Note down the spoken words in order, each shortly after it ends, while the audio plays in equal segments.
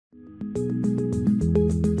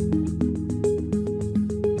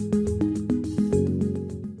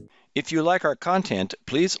If you like our content,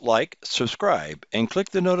 please like, subscribe, and click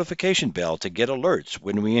the notification bell to get alerts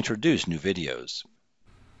when we introduce new videos.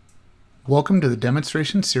 Welcome to the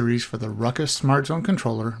demonstration series for the RUCKUS SmartZone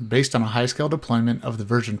controller based on a high-scale deployment of the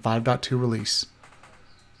version 5.2 release.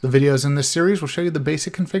 The videos in this series will show you the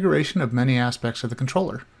basic configuration of many aspects of the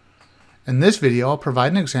controller. In this video, I'll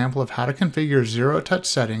provide an example of how to configure zero-touch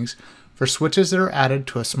settings for switches that are added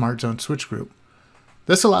to a SmartZone switch group.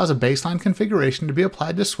 This allows a baseline configuration to be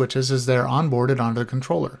applied to switches as they are onboarded onto the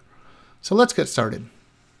controller. So let's get started.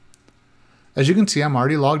 As you can see, I'm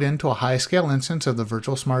already logged into a high-scale instance of the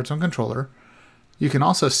virtual SmartZone controller. You can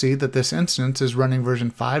also see that this instance is running version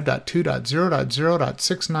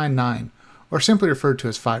 5.2.0.0.699, or simply referred to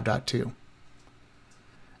as 5.2.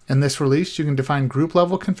 In this release, you can define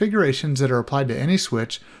group-level configurations that are applied to any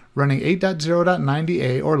switch running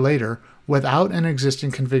 8.0.90a or later without an existing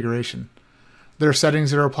configuration. There are settings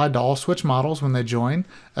that are applied to all switch models when they join,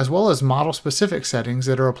 as well as model-specific settings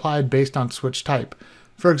that are applied based on switch type.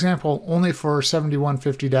 For example, only for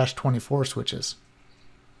 7150-24 switches.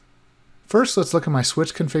 First, let's look at my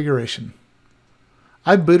switch configuration.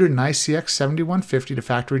 I've booted an ICX 7150 to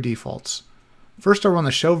factory defaults. First, I'll run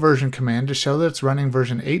the show version command to show that it's running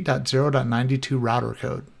version 8.0.92 router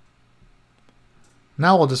code.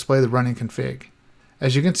 Now we'll display the running config.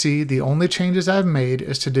 As you can see, the only changes I've made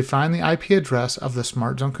is to define the IP address of the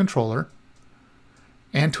SmartZone controller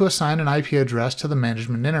and to assign an IP address to the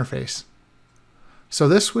management interface. So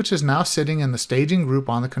this switch is now sitting in the staging group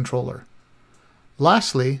on the controller.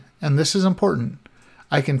 Lastly, and this is important,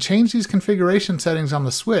 I can change these configuration settings on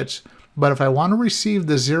the switch, but if I want to receive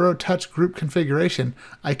the zero-touch group configuration,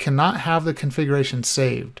 I cannot have the configuration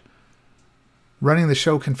saved. Running the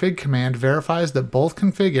show config command verifies that both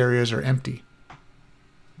config areas are empty.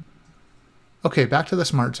 Okay, back to the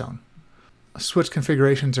SmartZone. Switch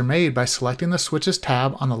configurations are made by selecting the Switches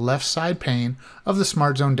tab on the left side pane of the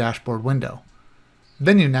SmartZone dashboard window.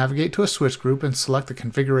 Then you navigate to a switch group and select the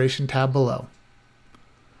Configuration tab below.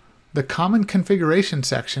 The Common Configuration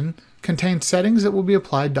section contains settings that will be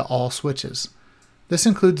applied to all switches. This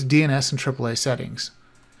includes DNS and AAA settings.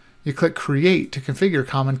 You click Create to configure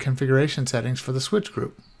common configuration settings for the switch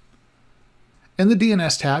group. In the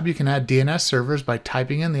DNS tab, you can add DNS servers by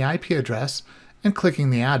typing in the IP address and clicking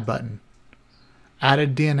the Add button.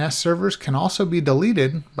 Added DNS servers can also be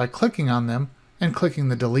deleted by clicking on them and clicking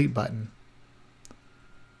the Delete button.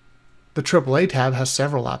 The AAA tab has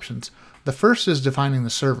several options. The first is defining the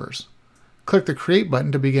servers. Click the Create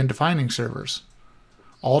button to begin defining servers.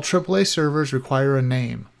 All AAA servers require a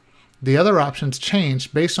name. The other options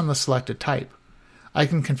change based on the selected type. I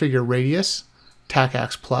can configure Radius,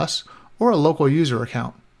 TACAX Plus, or a local user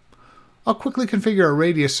account. I'll quickly configure a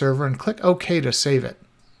Radius server and click OK to save it.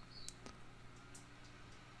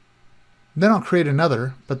 Then I'll create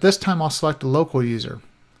another, but this time I'll select a local user.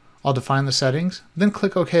 I'll define the settings, then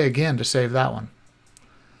click OK again to save that one.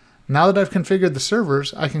 Now that I've configured the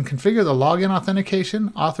servers, I can configure the login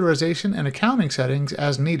authentication, authorization, and accounting settings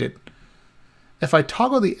as needed. If I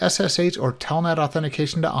toggle the SSH or Telnet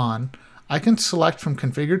authentication to on, I can select from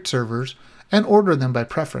configured servers and order them by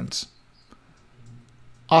preference.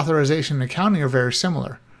 Authorization and accounting are very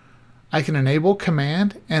similar. I can enable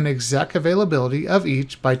command and exec availability of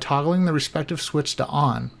each by toggling the respective switch to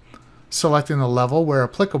on, selecting the level where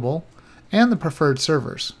applicable, and the preferred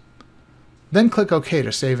servers. Then click OK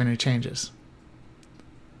to save any changes.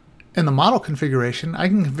 In the model configuration, I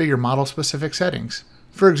can configure model-specific settings,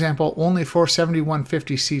 for example, only for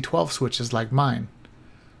 7150C12 switches like mine.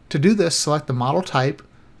 To do this, select the model type,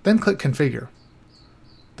 then click Configure.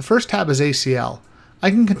 The first tab is ACL. I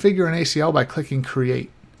can configure an ACL by clicking Create.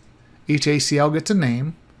 Each ACL gets a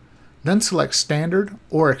name, then select Standard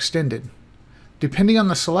or Extended. Depending on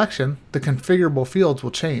the selection, the configurable fields will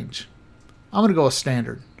change. I'm going to go with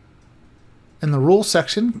Standard. In the Rules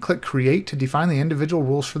section, click Create to define the individual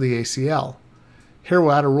rules for the ACL. Here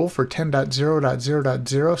we'll add a rule for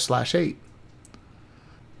 10.0.0.0/8.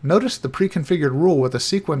 Notice the pre-configured rule with a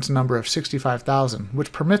sequence number of 65,000,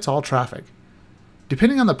 which permits all traffic.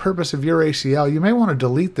 Depending on the purpose of your ACL, you may want to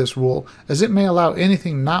delete this rule, as it may allow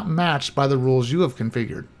anything not matched by the rules you have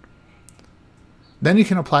configured. Then you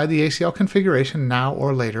can apply the ACL configuration now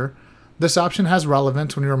or later. This option has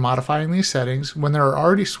relevance when you are modifying these settings when there are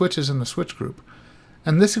already switches in the switch group.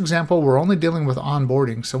 In this example, we're only dealing with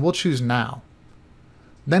onboarding, so we'll choose Now.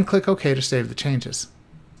 Then click OK to save the changes.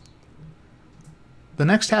 The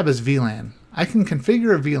next tab is VLAN. I can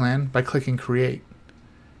configure a VLAN by clicking Create.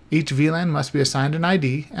 Each VLAN must be assigned an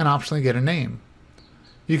ID and optionally get a name.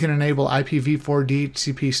 You can enable IPv4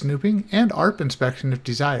 DHCP snooping and ARP inspection if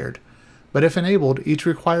desired, but if enabled, each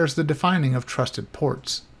requires the defining of trusted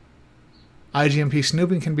ports. IGMP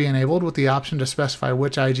snooping can be enabled with the option to specify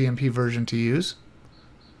which IGMP version to use.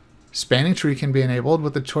 Spanning tree can be enabled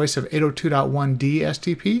with the choice of 802.1d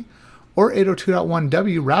STP or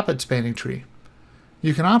 802.1w rapid spanning tree.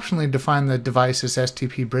 You can optionally define the device's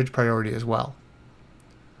STP bridge priority as well.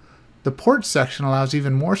 The ports section allows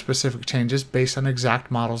even more specific changes based on exact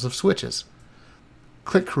models of switches.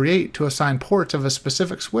 Click Create to assign ports of a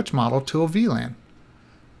specific switch model to a Vlan.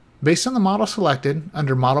 Based on the model selected,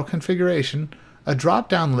 under Model Configuration, a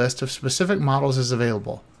drop-down list of specific models is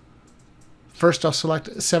available. First, I'll select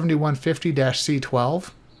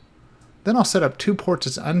 7150-C12, then I'll set up 2 ports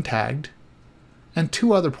as untagged, and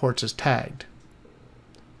 2 other ports as tagged.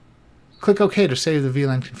 Click OK to save the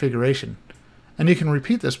Vlan configuration, and you can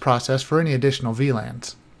repeat this process for any additional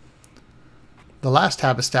Vlans. The last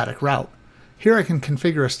tab is Static Route. Here I can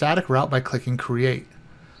configure a static route by clicking Create.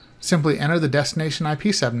 Simply enter the destination IP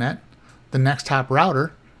subnet, the next hop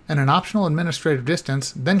router, and an optional administrative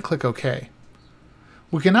distance, then click OK.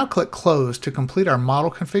 We can now click Close to complete our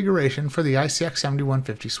model configuration for the ICX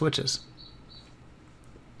 7150 switches.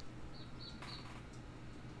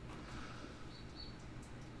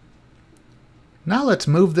 Now let's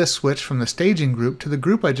move this switch from the staging group to the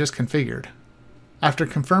group I just configured. After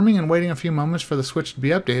confirming and waiting a few moments for the switch to be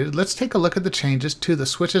updated, let's take a look at the changes to the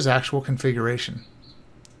switch's actual configuration.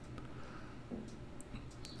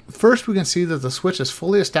 First, we can see that the switch has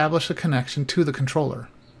fully established a connection to the controller.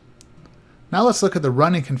 Now let's look at the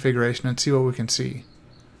running configuration and see what we can see.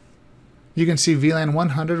 You can see VLAN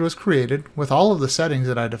 100 was created with all of the settings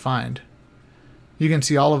that I defined. You can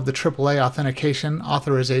see all of the AAA authentication,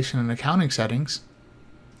 authorization, and accounting settings.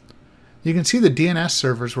 You can see the DNS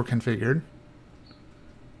servers were configured.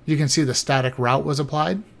 You can see the static route was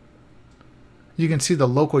applied. You can see the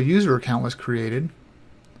local user account was created,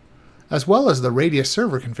 as well as the radius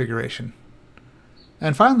server configuration.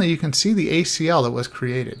 And finally, you can see the ACL that was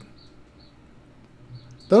created.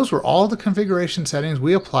 Those were all the configuration settings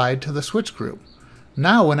we applied to the switch group.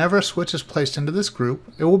 Now, whenever a switch is placed into this group,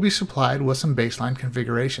 it will be supplied with some baseline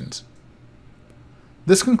configurations.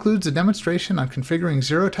 This concludes the demonstration on configuring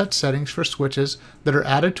zero-touch settings for switches that are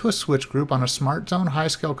added to a switch group on a SmartZone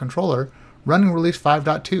high-scale controller running release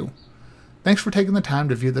 5.2. Thanks for taking the time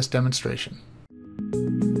to view this demonstration.